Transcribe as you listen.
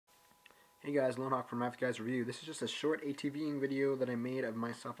Hey guys, Lone Hawk from knifeguysreview. This is just a short ATVing video that I made of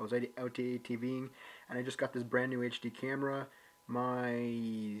myself. I was out ATVing and I just got this brand new HD camera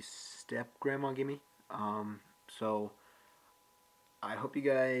my step-grandma gave me. So I hope you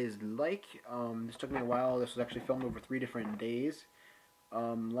guys like. This took me a while. This was actually filmed over 3 different days.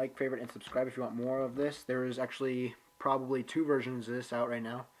 Like, favorite, and subscribe if you want more of this. There is actually probably 2 versions of this out right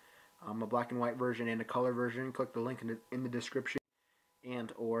now. A black and white version and a color version. Click the link in the description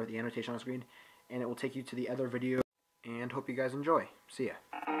and or the annotation on the screen, and it will take you to the other video, and hope you guys enjoy. See ya.